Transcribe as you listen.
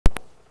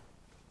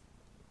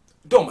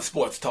Doma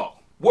Sports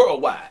Talk,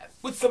 worldwide,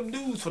 with some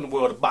news from the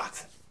world of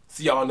boxing.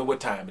 So y'all know what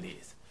time it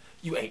is.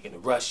 You ain't in a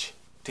rush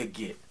to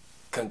get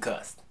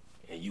concussed.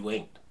 And you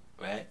ain't,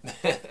 right?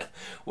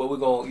 Well, we're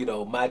going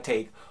to, my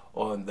take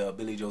on the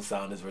Billy Joe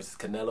Saunders versus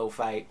Canelo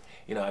fight.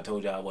 I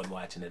told y'all I wasn't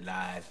watching it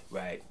live,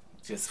 right?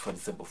 Just for the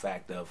simple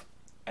fact of,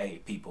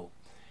 hey, people,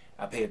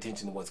 I pay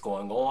attention to what's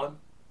going on,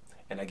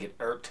 and I get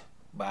irked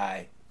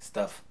by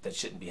stuff that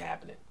shouldn't be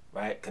happening,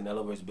 right?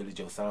 Canelo versus Billy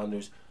Joe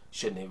Saunders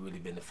shouldn't have really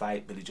been the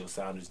fight. Billy Joe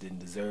Saunders didn't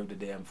deserve the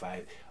damn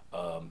fight,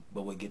 but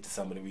we'll get to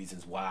some of the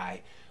reasons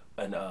why.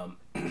 And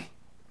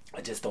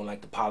I just don't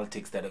like the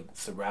politics that are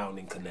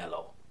surrounding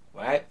Canelo,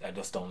 right? I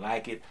just don't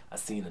like it. I've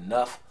seen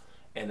enough,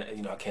 and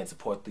I can't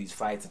support these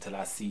fights until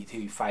I see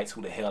he fights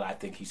who the hell I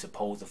think he's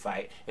supposed to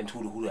fight, and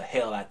who the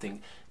hell I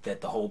think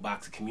that the whole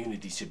boxing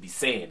community should be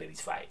saying that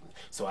he's fighting.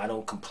 So I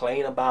don't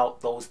complain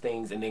about those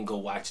things and then go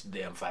watch the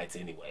damn fights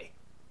anyway.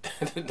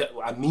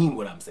 I mean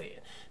what I'm saying.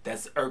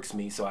 That irks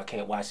me, so I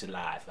can't watch it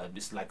live.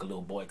 It's like a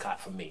little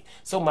boycott for me.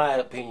 So my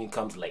opinion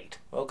comes late,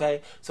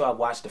 okay? So I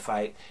watched the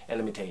fight, and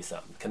let me tell you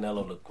something.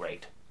 Canelo looked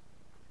great.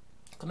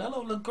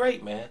 Canelo looked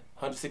great, man.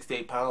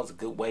 168 pounds, a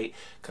good weight.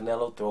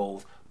 Canelo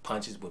throws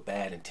punches with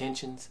bad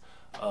intentions,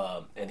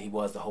 and he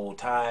was the whole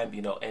time,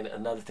 And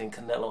another thing,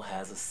 Canelo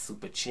has a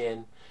super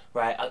chin,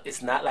 right?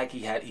 It's not like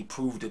he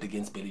proved it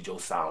against Billy Joe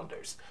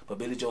Saunders, but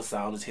Billy Joe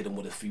Saunders hit him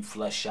with a few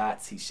flush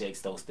shots. He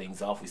shakes those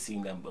things off. We've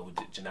seen them with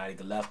Gennady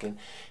Golovkin.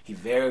 He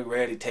very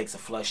rarely takes a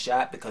flush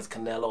shot because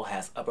Canelo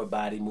has upper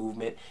body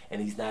movement,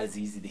 and he's not as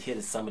easy to hit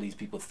as some of these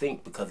people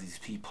think because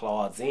he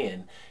plods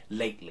in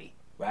lately.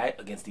 Right,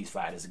 against these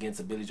fighters, against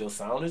a Billy Joe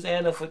Saunders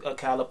and a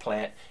Caleb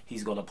Plant,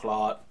 he's going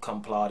to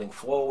come plodding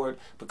forward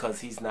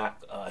because he's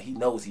not. He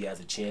knows he has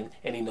a chin,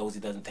 and he knows he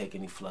doesn't take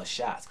any flush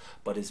shots.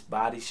 But his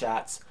body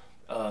shots,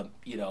 and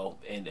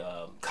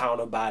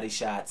counter body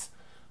shots,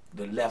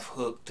 the left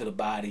hook to the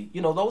body,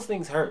 those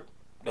things hurt.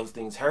 Those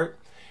things hurt,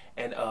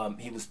 and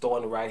he was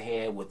throwing the right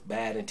hand with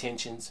bad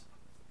intentions,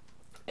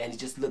 and he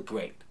just looked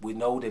great. We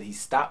know that he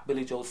stopped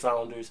Billy Joe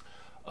Saunders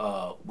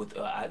with,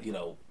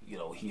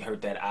 he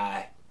hurt that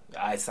eye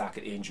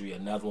socket injury,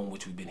 another one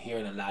which we've been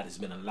hearing a lot. There's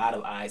been a lot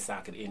of eye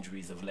socket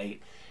injuries of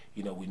late.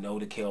 We know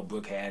that Kell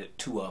Brook had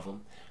two of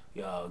them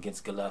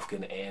against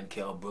Golovkin and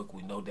Kell Brook.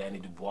 We know Danny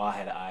Dubois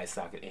had an eye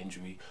socket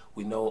injury.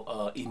 We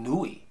know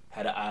Inouye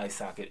had an eye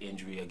socket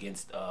injury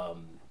against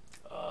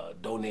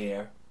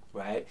Donaire,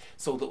 right?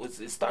 So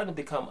it's starting to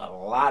become a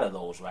lot of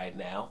those right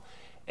now.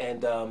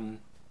 And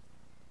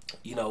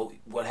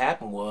what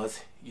happened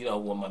was,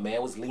 when my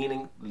man was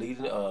leading,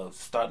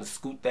 starting to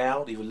scoot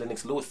down, even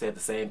Lennox Lewis said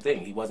the same thing.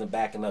 He wasn't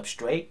backing up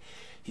straight.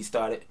 He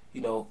started,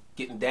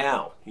 getting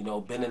down,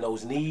 bending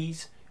those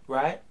knees,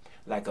 right?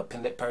 Like a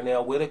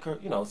Pernell Whitaker.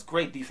 It's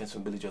great defense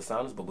from Billy Joe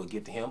Saunders, but we'll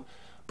get to him.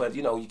 But,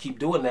 you keep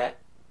doing that.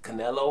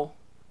 Canelo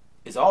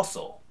is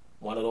also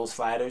one of those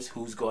fighters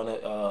who's going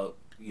to,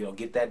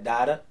 get that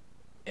data.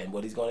 And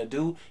what he's going to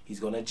do, he's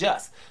going to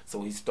adjust.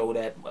 So he's throw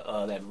that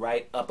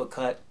right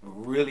uppercut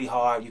really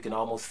hard. You can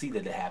almost see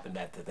that it happened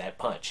after that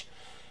punch.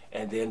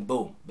 And then,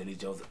 boom, Billy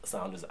Joe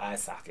Saunders' eye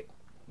socket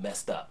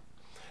messed up.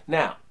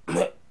 Now,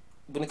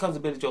 when it comes to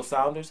Billy Joe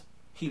Saunders,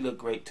 he looked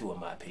great too, in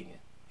my opinion.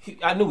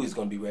 I knew he was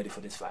going to be ready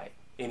for this fight.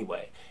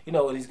 Anyway, he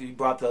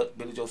brought the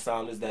Billy Joe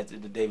Saunders, the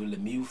David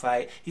Lemieux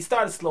fight. He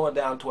started slowing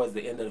down towards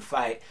the end of the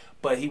fight,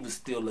 but he was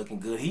still looking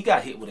good. He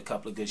got hit with a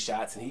couple of good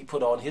shots, and he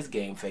put on his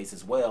game face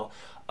as well.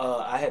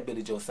 I had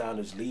Billy Joe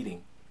Saunders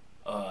leading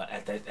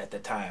at the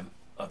time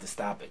of the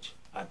stoppage.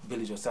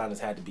 Billy Joe Saunders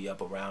had to be up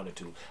a round or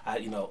two. I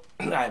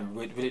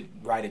didn't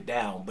write it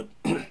down, but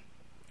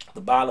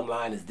the bottom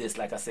line is this: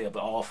 like I say, of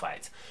all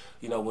fights,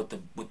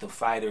 with the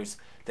fighters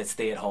that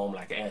stay at home,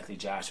 like Anthony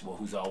Joshua,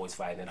 who's always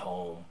fighting at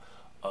home.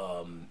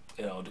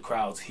 The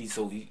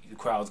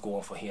crowd's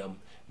going for him.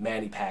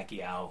 Manny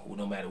Pacquiao, who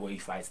no matter where he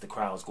fights, the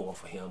crowd's going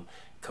for him.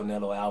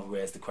 Canelo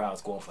Alvarez, the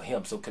crowd's going for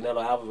him. So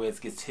Canelo Alvarez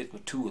gets hit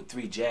with 2 or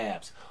 3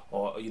 jabs,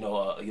 or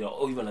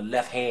or even a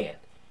left hand,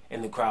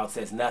 and the crowd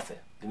says nothing.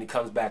 Then he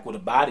comes back with a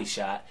body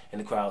shot, and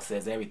the crowd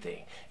says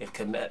everything. If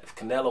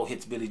Canelo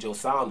hits Billy Joe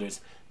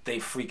Saunders, they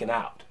freaking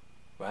out,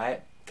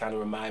 right? Kind of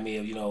remind me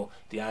of,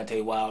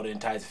 Deontay Wilder and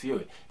Tyson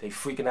Fury. They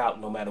freaking out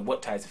no matter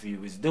what Tyson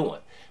Fury is doing.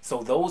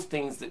 So those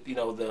things that,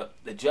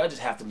 the judges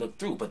have to look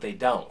through, but they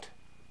don't,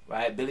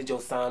 right? Billy Joe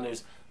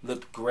Saunders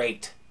looked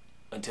great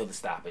until the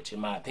stoppage, in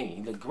my opinion.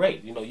 He looked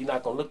great. You're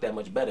not going to look that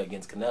much better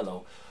against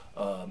Canelo.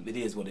 It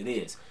is what it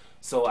is.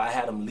 So I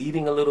had him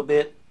leading a little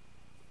bit,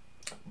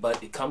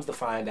 but it comes to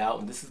find out,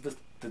 and this is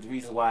the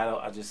reason why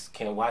I just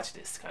can't watch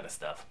this kind of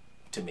stuff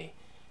to me.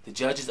 The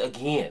judges,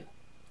 again,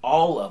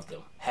 all of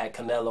them had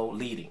Canelo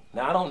leading.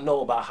 Now, I don't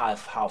know about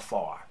how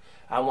far.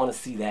 I want to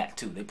see that,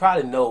 too. They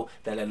probably know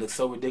that it looks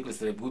so ridiculous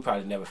that we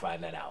probably never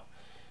find that out,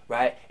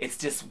 right? It's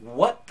just,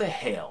 what the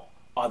hell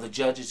are the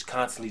judges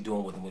constantly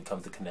doing when it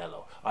comes to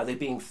Canelo? Are they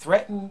being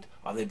threatened?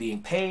 Are they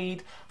being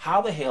paid?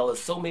 How the hell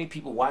is so many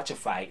people watch a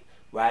fight,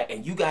 right?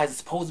 And you guys are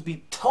supposed to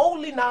be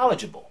totally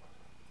knowledgeable.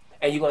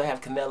 And you're going to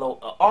have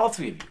Canelo, all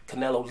three of you,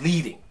 Canelo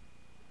leading,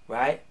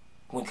 right?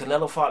 When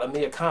Canelo fought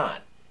Amir Khan,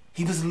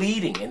 He was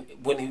leading and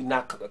when he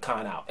knocked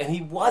Khan out, and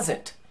he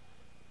wasn't.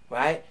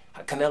 Right?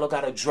 Canelo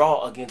got a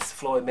draw against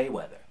Floyd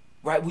Mayweather.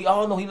 Right? We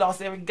all know he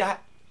lost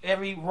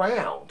every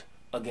round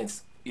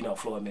against, you know,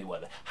 Floyd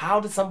Mayweather. How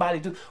did somebody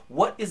do?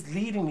 What is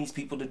leading these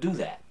people to do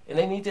that? And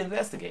they need to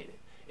investigate it.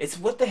 It's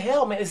what the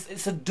hell, man?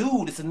 It's a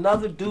dude. It's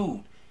another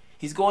dude.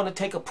 He's going to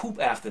take a poop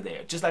after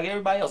there, just like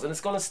everybody else, and it's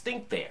going to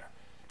stink there.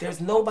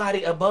 There's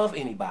nobody above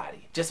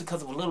anybody just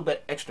because of a little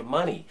bit extra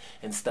money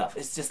and stuff.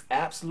 It's just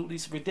absolutely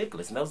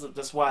ridiculous. And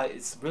that's why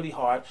it's really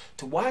hard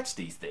to watch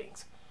these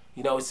things.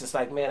 You know, it's just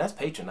like, man, that's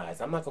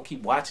patronizing. I'm not going to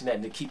keep watching that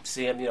and to keep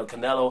seeing, you know,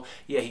 Canelo,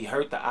 yeah, he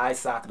hurt the eye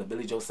socket of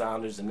Billy Joe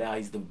Saunders, and now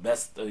he's the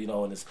best, you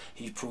know, and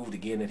he's proved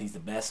again that he's the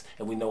best,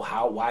 and we know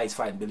why he's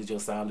fighting Billy Joe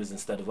Saunders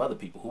instead of other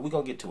people, who we're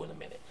going to get to in a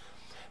minute.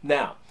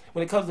 Now,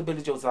 when it comes to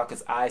Billy Joe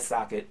Saunders' eye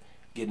socket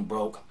getting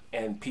broke,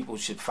 and people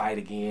should fight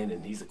again,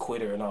 and he's a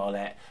quitter and all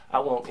that, I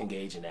won't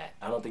engage in that.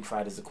 I don't think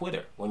fighters are a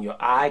quitter. When your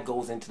eye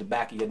goes into the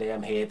back of your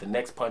damn head, the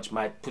next punch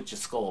might put your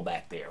skull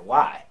back there.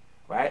 Why?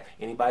 Right?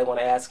 Anybody want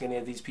to ask any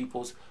of these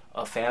people's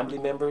family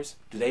members?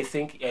 Do they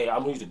think, hey,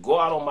 I'm going to go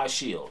out on my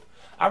shield?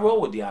 I roll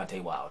with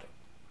Deontay Wilder,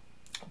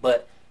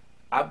 but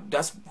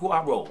that's who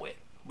I roll with.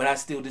 But I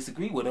still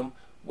disagree with him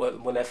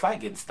when that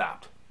fight getting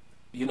stopped.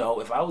 You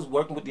know, if I was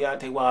working with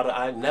Deontay Wilder,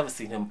 I'd never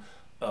seen him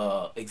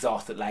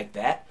exhausted like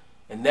that.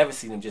 And never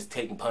seen him just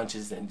taking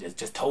punches and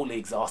just totally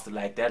exhausted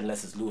like that,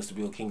 unless it's Louis the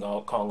Real King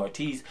Kong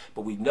Ortiz.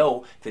 But we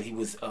know that he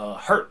was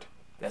hurt.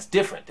 That's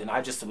different. And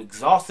I just am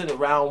exhausted at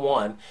round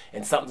one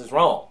and something's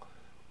wrong,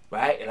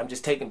 right? And I'm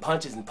just taking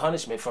punches and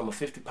punishment from a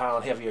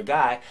 50-pound heavier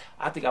guy.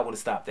 I think I would have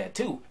stopped that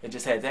too and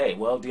just had, hey,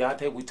 well,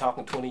 Deontay, we're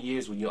talking 20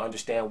 years when you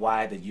understand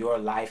why that your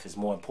life is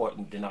more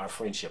important than our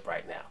friendship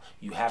right now.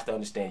 You have to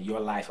understand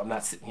your life. I'm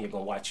not sitting here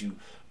going to watch you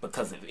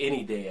because of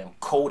any damn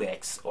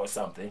codex or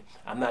something.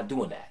 I'm not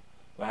doing that.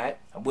 Right?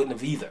 I wouldn't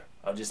have either.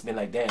 I've just been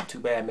like, damn,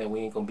 too bad, man. We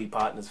ain't gonna be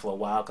partners for a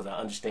while because I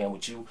understand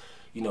what you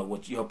know,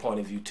 what your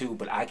point of view too.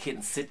 But I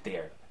couldn't sit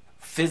there,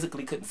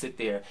 physically couldn't sit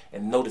there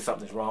and know that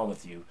something's wrong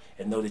with you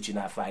and know that you're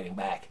not fighting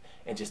back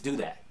and just do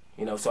that.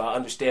 You know, so I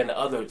understand the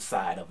other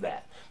side of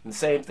that. And the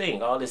same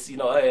thing, all this, you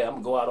know, hey, I'm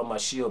gonna go out on my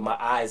shield, my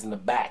eyes in the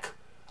back.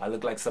 I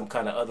look like some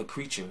kind of other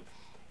creature,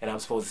 and I'm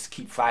supposed to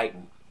keep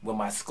fighting. When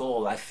my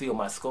skull, I feel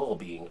my skull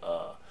being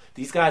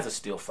these guys are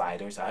still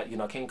fighters. I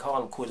can't call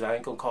them quitters. I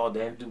ain't gonna call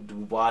Danny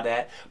Dubois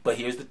that. But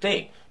here's the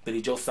thing: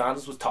 Billy Joe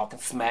Saunders was talking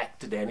smack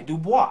to Danny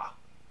Dubois,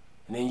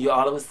 and then you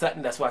all of a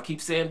sudden, that's why I keep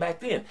saying back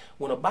then,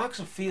 when a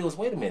boxer feels,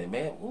 wait a minute,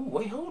 man, ooh,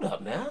 wait, hold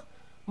up now,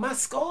 my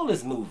skull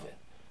is moving.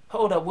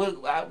 Hold up,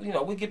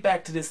 we'll get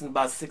back to this in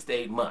about 6 to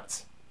 8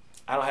 months.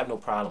 I don't have no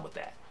problem with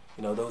that.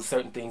 You know, those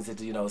certain things that,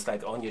 you know, it's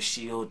like on your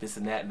shield, this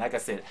and that. And like I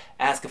said,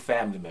 ask a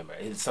family member.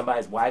 Is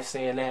somebody's wife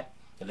saying that?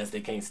 Unless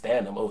they can't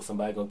stand them, oh,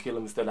 somebody gonna kill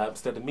him instead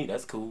of me.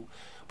 That's cool.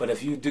 But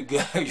if you do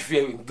good, if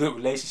you're in good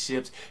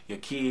relationships, your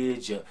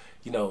kids,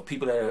 your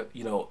people that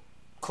are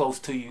close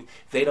to you,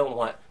 they don't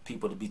want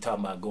people to be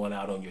talking about going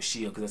out on your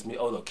shield because that's me.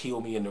 Oh, they'll kill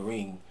me in the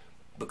ring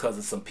because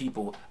of some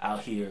people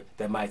out here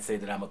that might say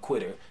that I'm a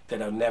quitter that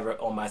are never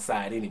on my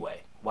side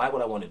anyway. Why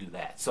would I want to do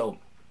that? So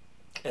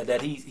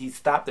that he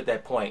stopped at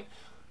that point.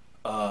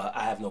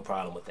 I have no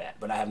problem with that.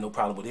 But I have no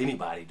problem with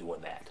anybody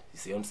doing that. You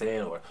see what I'm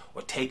saying? Or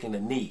taking a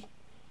knee.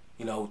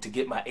 You know, to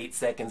get my 8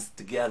 seconds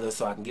together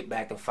so I can get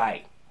back and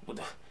fight.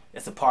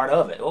 That's a part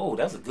of it. Oh,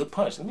 that's a good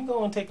punch. Let me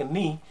go and take a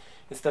knee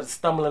instead of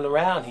stumbling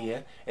around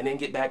here and then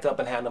get back up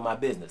and handle my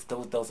business.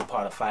 Those are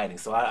part of fighting.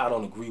 So I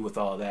don't agree with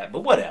all that.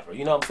 But whatever.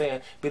 You know what I'm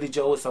saying? Billy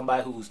Joe is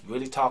somebody who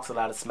really talks a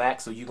lot of smack,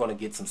 so you're going to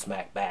get some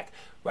smack back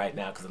right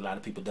now because a lot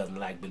of people doesn't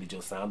like Billy Joe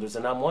Saunders,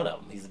 and I'm one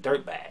of them. He's a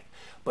dirtbag.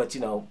 But, you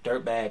know,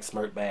 dirtbag,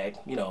 smirkbag,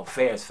 you know,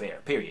 fair is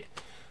fair, period.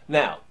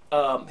 Now,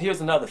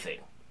 here's another thing.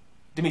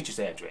 Demetrius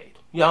Andrade.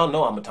 Y'all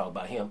know I'm going to talk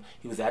about him.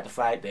 He was at the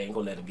fight. They ain't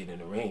going to let him get in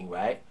the ring,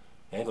 right?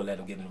 They ain't going to let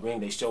him get in the ring.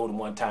 They showed him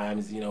one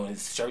time, you know,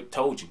 his shirt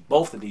told you.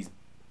 Both of these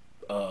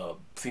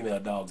female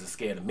dogs are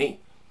scared of me.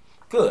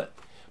 Good.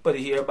 But I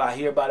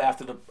hear about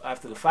after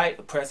the fight,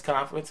 the press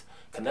conference,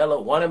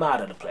 Canelo want him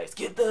out of the place.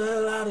 Get the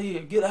hell out of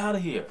here. Get out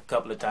of here. A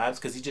couple of times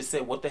because he just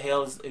said, what the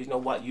hell is, you know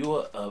what,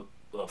 you're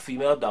a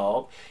female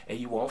dog and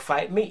you won't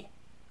fight me.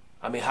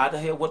 I mean,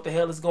 what the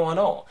hell is going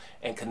on?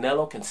 And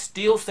Canelo can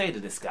still say to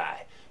this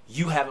guy,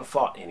 you haven't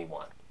fought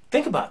anyone.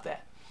 Think about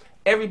that.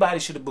 Everybody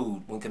should have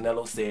booed when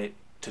Canelo said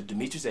to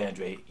Demetrius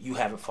Andrade, you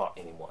haven't fought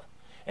anyone.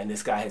 And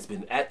this guy has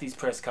been at these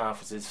press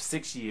conferences for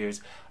 6 years.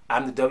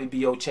 I'm the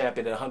WBO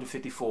champion at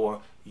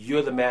 154.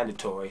 You're the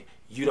mandatory.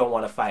 You don't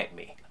want to fight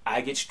me.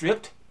 I get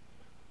stripped,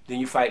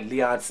 then you fight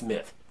Leon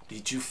Smith.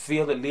 Did you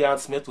feel that Leon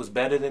Smith was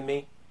better than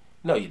me?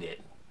 No, you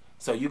didn't.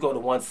 So you go to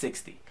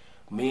 160.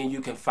 Me and you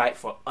can fight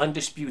for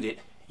undisputed.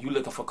 You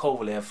looking for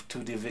Kovalev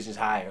 2 divisions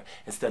higher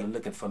instead of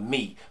looking for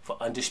me for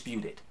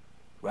undisputed,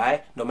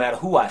 right? No matter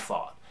who I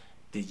fought.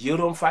 Did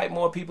Yildirim fight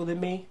more people than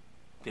me?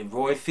 Did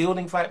Roy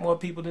Fielding fight more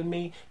people than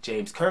me?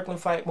 James Kirkland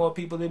fight more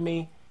people than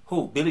me?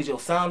 Who? Billy Joe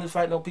Saunders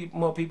fight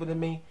more people than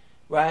me,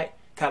 right?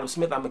 Callum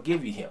Smith, I'm going to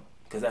give you him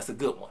because that's a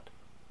good one.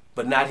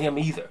 But not him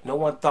either. No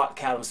one thought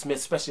Callum Smith,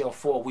 especially on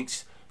 4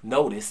 weeks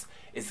notice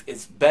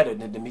is better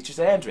than Demetrius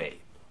Andrade.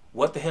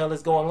 What the hell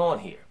is going on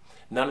here?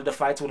 None of the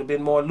fights would have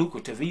been more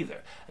lucrative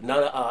either.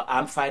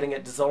 I'm fighting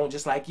at the zone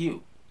just like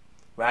you,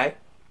 right?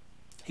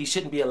 He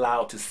shouldn't be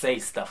allowed to say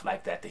stuff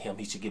like that to him.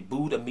 He should get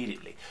booed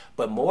immediately.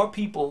 But more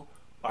people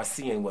are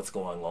seeing what's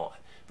going on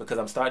because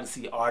I'm starting to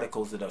see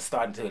articles that are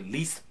starting to at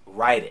least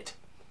write it.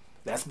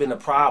 That's been a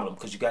problem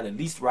because you got to at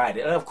least write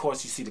it. And of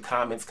course, you see the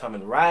comments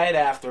coming right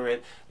after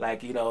it,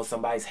 like, you know,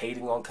 somebody's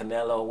hating on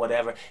Canelo or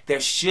whatever.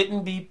 There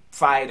shouldn't be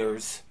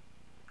fighters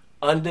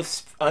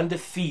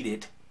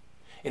undefeated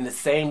in the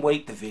same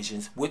weight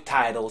divisions with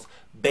titles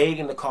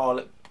begging to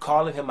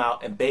calling him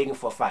out and begging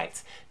for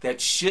fights.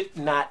 That should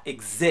not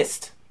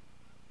exist.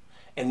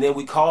 And then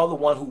we call the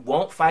one who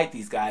won't fight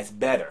these guys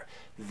better.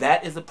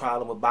 That is the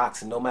problem with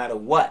boxing, no matter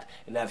what.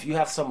 And now if you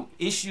have some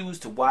issues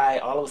to why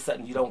all of a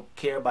sudden you don't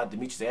care about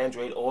Demetrius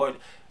Andrade, or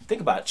think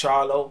about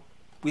Charlo,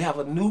 we have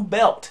a new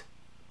belt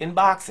in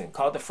boxing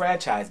called the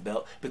franchise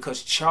belt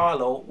because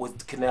Charlo was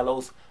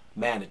Canelo's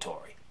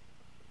mandatory.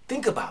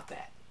 Think about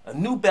that. A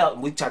new belt,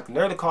 and we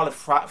nerd to call it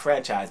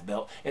franchise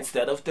belt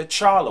instead of the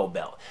Charlo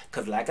belt.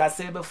 Because like I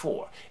said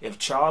before, if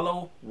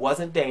Charlo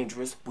wasn't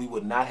dangerous, we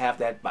would not have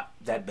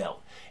that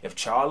belt. If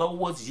Charlo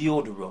was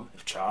Yildirim,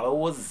 if Charlo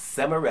was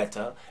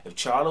Zamareta, if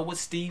Charlo was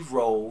Steve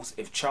Rose,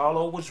 if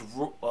Charlo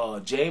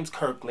was James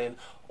Kirkland,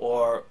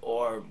 or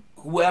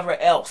whoever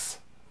else,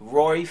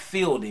 Rory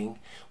Fielding,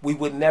 we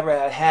would never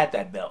have had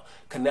that belt.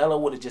 Canelo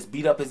would have just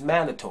beat up his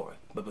mandatory.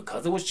 But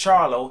because it was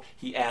Charlo,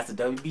 he asked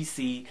the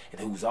WBC, and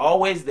who's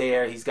always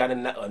there, he's got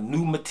a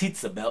new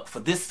Matitza belt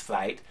for this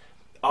fight,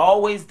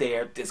 always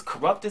there, just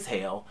corrupt as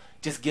hell,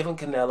 just giving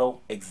Canelo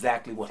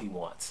exactly what he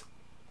wants.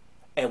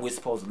 And we're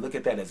supposed to look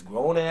at that as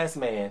grown-ass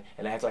man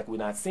and act like we're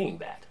not seeing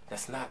that.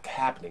 That's not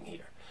happening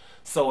here.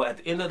 So at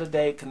the end of the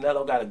day,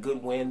 Canelo got a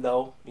good win,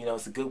 though. You know,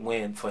 it's a good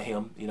win for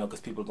him, you know,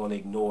 because people are going to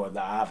ignore the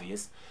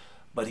obvious.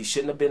 But he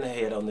shouldn't have been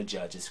ahead on the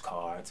judges'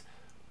 cards.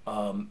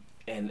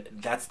 And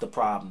that's the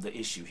problem, the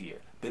issue here.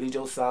 Billy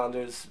Joe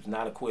Saunders is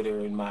not a quitter,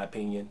 in my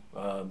opinion,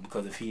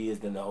 because if he is,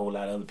 then a whole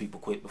lot of other people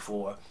quit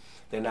before.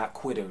 They're not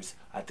quitters.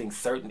 I think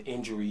certain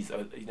injuries,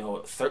 or you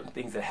know, certain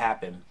things that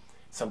happen,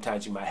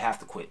 sometimes you might have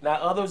to quit. Now,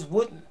 others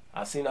wouldn't.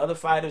 I've seen other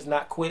fighters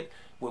not quit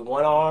with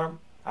one arm.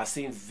 I've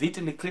seen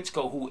Vitaly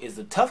Klitschko, who is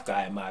a tough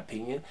guy, in my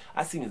opinion.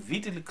 I've seen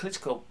Vitaly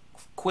Klitschko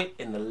quit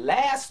in the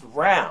last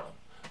round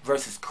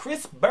versus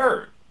Chris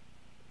Bird,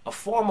 a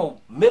former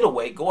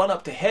middleweight going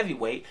up to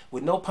heavyweight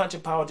with no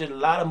punching power, did a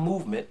lot of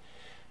movement.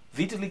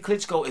 Vitaly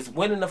Klitschko is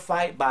winning the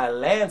fight by a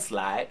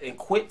landslide and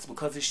quits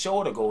because his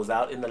shoulder goes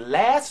out in the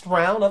last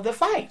round of the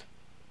fight.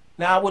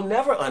 Now, I would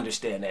never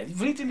understand that.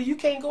 Vitaly, you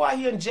can't go out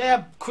here and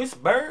jab Chris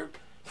Bird.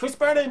 Chris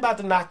Bird ain't about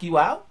to knock you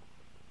out.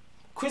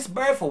 Chris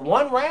Bird for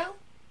one round?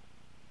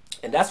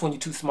 And that's when you're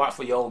too smart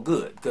for your own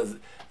good, because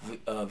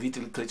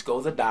Vitaly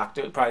Klitschko is a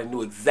doctor, probably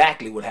knew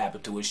exactly what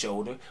happened to his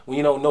shoulder. When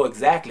you don't know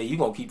exactly, you're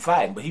going to keep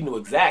fighting, but he knew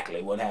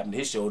exactly what happened to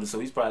his shoulder, so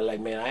he's probably like,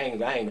 man, I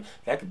ain't,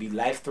 that could be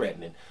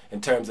life-threatening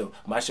in terms of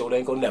my shoulder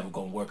ain't never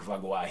going to work if I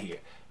go out here.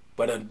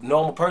 But a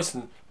normal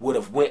person would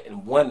have went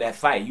and won that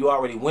fight. You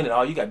already win it.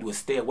 All you got to do is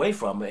stay away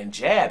from him and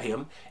jab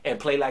him and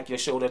play like your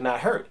shoulder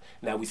not hurt.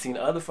 Now, we've seen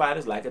other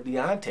fighters like a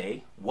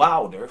Deontay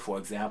Wilder, for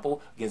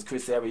example, against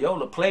Chris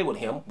Arreola, play with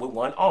him with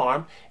one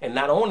arm. And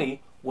not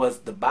only was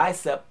the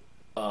bicep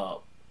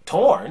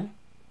torn,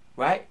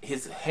 right,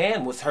 his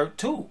hand was hurt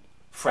too,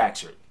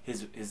 fractured.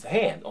 His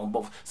hand on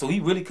both. So he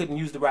really couldn't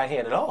use the right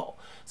hand at all.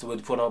 So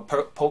he put on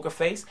poker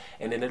face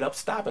and ended up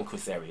stopping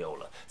Chris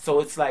Arreola. So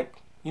it's like,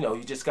 you know,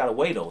 you just got to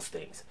weigh those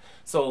things.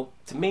 So,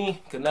 to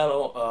me,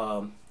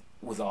 Canelo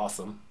was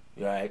awesome,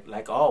 right?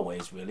 Like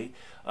always, really.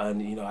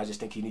 And, you know, I just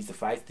think he needs to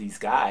fight these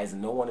guys.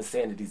 And no one is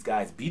saying that these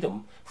guys beat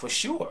him for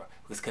sure.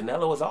 Because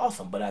Canelo is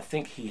awesome. But I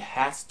think he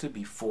has to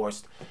be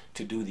forced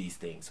to do these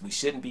things. We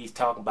shouldn't be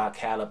talking about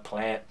Caleb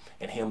Plant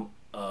and him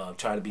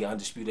trying to be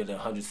undisputed at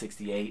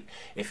 168.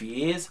 If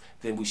he is,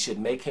 then we should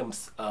make him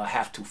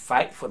have to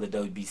fight for the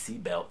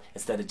WBC belt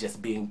instead of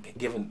just being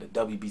given the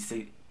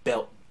WBC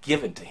belt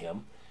given to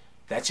him.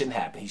 That shouldn't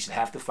happen. He should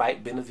have to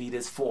fight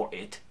Benavidez for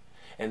it.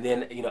 And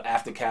then, you know,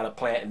 after Caleb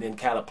Plant, and then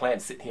Caleb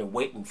Plant sitting here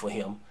waiting for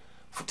him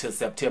till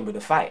September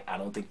to fight. I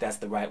don't think that's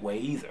the right way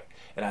either.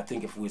 And I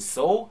think if we're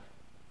so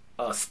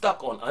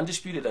stuck on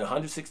undisputed at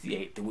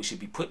 168, then we should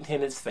be putting in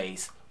his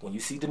face when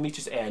you see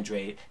Demetrius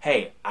Andrade,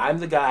 hey, I'm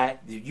the guy.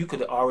 You could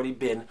have already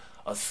been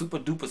a super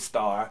duper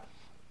star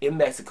in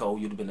Mexico.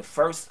 You'd have been the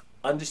first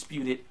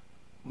undisputed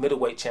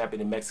middleweight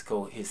champion in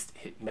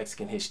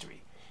Mexican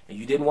history. And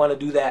you didn't want to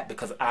do that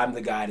because I'm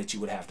the guy that you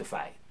would have to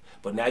fight.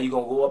 But now you're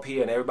going to go up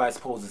here and everybody's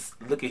supposed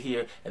to look at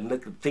here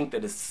and think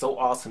that it's so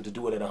awesome to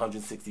do it at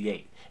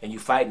 168. And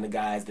you're fighting the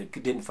guys that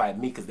didn't fight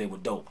me because they were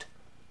doped.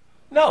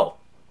 No,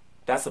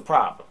 that's a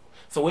problem.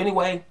 So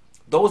anyway,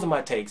 those are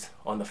my takes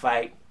on the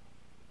fight.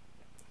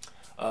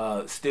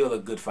 Still a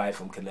good fight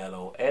from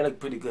Canelo and a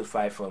pretty good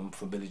fight from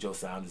Billy Joe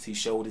Saunders. He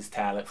showed his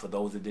talent. For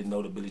those that didn't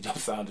know that Billy Joe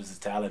Saunders is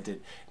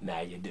talented, now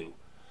you do.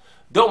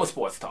 Doma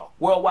Sports Talk,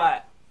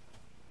 worldwide.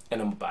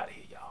 And I'm about to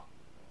hit you.